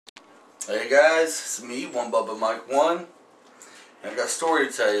Hey guys, it's me, One Bubba Mike 1. And I got a story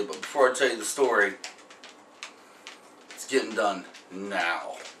to tell you, but before I tell you the story, it's getting done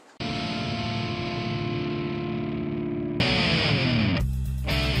now.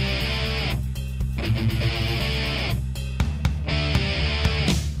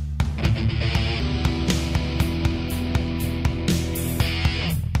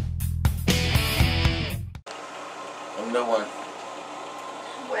 I'm no one.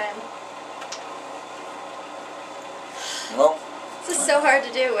 When? Well, this is so hard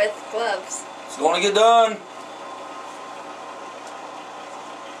to do with gloves. it's going to get done.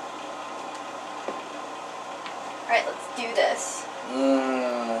 Alright, let's do this.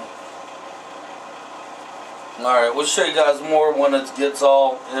 Alright, we'll show you guys more when it gets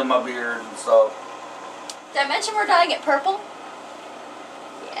all in my beard and stuff. Did I mention we're dyeing it purple?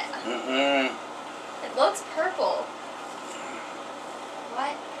 Yeah. It looks purple.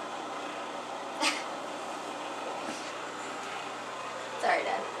 What? Sorry,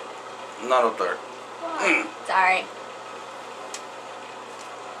 Dad. Not up there. Sorry.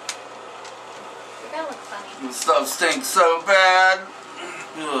 You're gonna look funny. This stuff stinks so bad.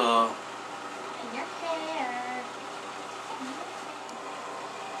 Ugh. And your hair.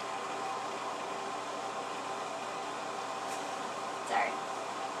 Sorry.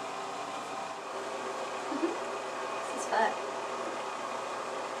 This is fun.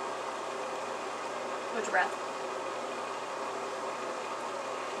 Hold your breath.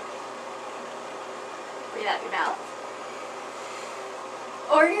 Breathe out your mouth.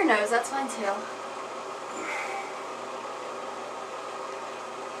 Or your nose, that's fine too.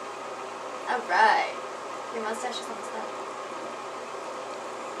 Alright. Your mustache is almost done.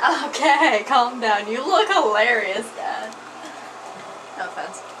 Okay, calm down. You look hilarious, Dad. No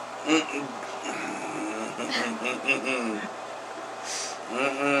offense.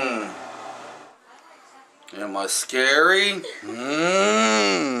 Am I scary?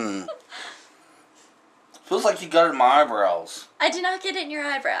 Feels like you got it in my eyebrows. I did not get it in your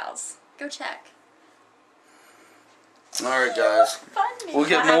eyebrows. Go check. Alright guys. Funny. We'll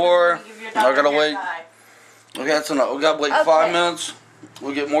get more. I gotta wait. Okay, so no, we gotta wait 5 minutes.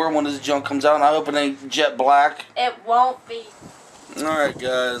 We'll get more when this junk comes out. And I hope it ain't jet black. It won't be. Alright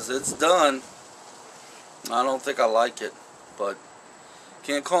guys, it's done. I don't think I like it. But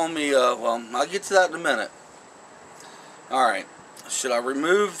can't call me, well, I'll get to that in a minute. Alright. Should I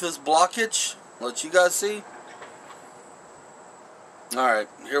remove this blockage? Let you guys see? Alright,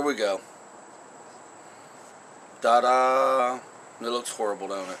 here we go. Ta-da! It looks horrible,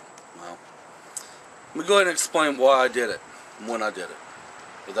 don't it? Well, let me go ahead and explain why I did it. When I did it.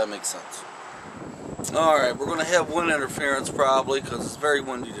 If that makes sense. Alright, we're going to have wind interference probably because it's very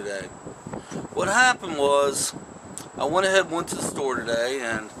windy today. What happened was, I went ahead and went to the store today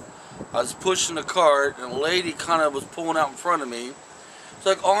and I was pushing the cart and a lady kind of was pulling out in front of me. She's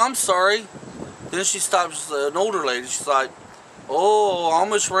like, oh, I'm sorry. Then she stops, an older lady, she's like, oh, I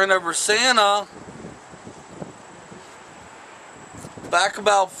almost ran over Santa. Back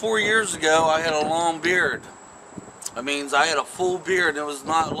about 4 years ago, I had a long beard. That means I had a full beard. It was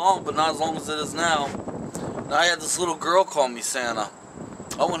not long, but not as long as it is now. And I had this little girl call me Santa.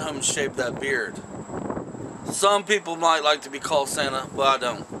 I went home and shaved that beard. Some people might like to be called Santa, but I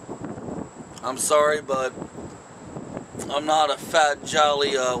don't. I'm sorry, but I'm not a fat,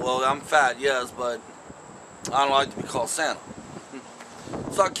 jolly, well, I'm fat, yes, but I don't like to be called Santa.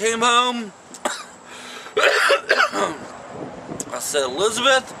 So I came home. I said,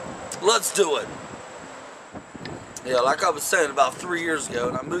 Elizabeth, let's do it. Yeah, like I was saying about 3 years ago,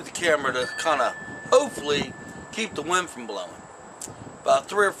 and I moved the camera to kind of, hopefully, keep the wind from blowing. About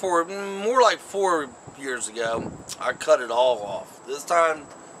 3 or 4, more like 4 years ago, I cut it all off. This time,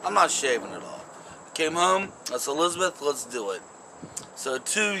 I'm not shaving it off. I came home, I said, Elizabeth, let's do it. So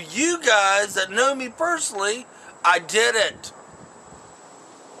to you guys that know me personally, I did it.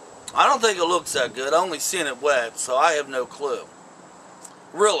 I don't think it looks that good. I only seen it wet, so I have no clue.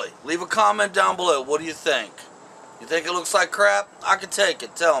 Really, leave a comment down below. What do you think? You think it looks like crap? I can take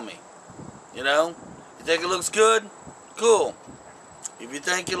it. Tell me. You know? You think it looks good? Cool. If you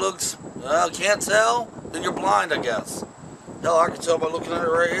think it looks, well, can't tell, then you're blind, I guess. Hell, I can tell by looking at it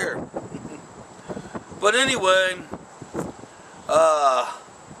right here. But anyway,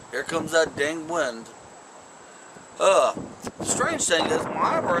 here comes that dang wind. Strange thing is,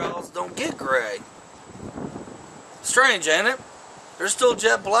 my eyebrows don't get gray. Strange, ain't it? They're still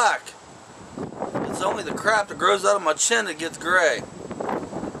jet black. It's only the crap that grows out of my chin that gets gray.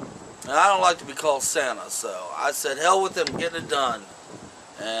 And I don't like to be called Santa, so I said, hell with them, getting it done.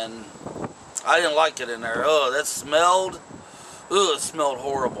 And I didn't like it in there. Oh, that smelled. Ugh, it smelled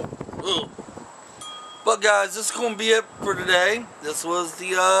horrible. Ugh. But guys, this is going to be it for today. This was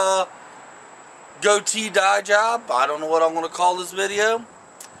the goatee dye job. I don't know what I'm going to call this video.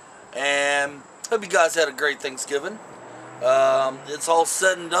 And hope you guys had a great Thanksgiving. It's all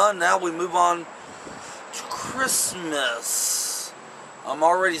said and done. Now we move on to Christmas. I'm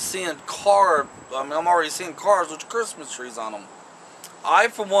already seeing cars with Christmas trees on them. I,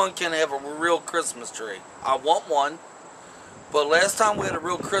 for one, can have a real Christmas tree. I want one. But last time we had a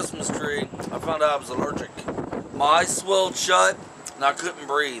real Christmas tree, I found out I was allergic. My eyes swelled shut, and I couldn't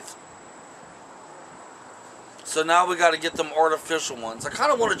breathe. So now we got to get them artificial ones. I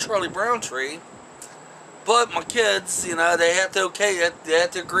kind of want a Charlie Brown tree, but my kids, you know, they have to they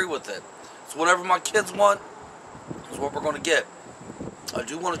have to agree with it. So whatever my kids want is what we're going to get. I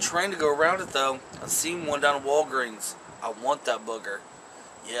do want a train to go around it, though. I've seen one down at Walgreens. I want that booger.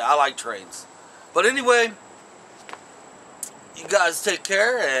 Yeah, I like trains. But anyway, you guys take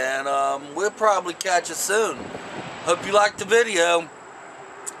care, and we'll probably catch you soon. Hope you liked the video.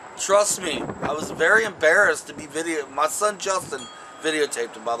 Trust me, I was very embarrassed to be my son Justin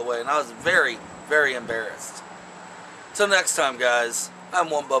videotaped him, by the way, and I was very, very embarrassed. Till next time, guys, I'm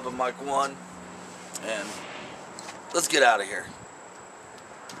Bubba Mike 1, and let's get out of here.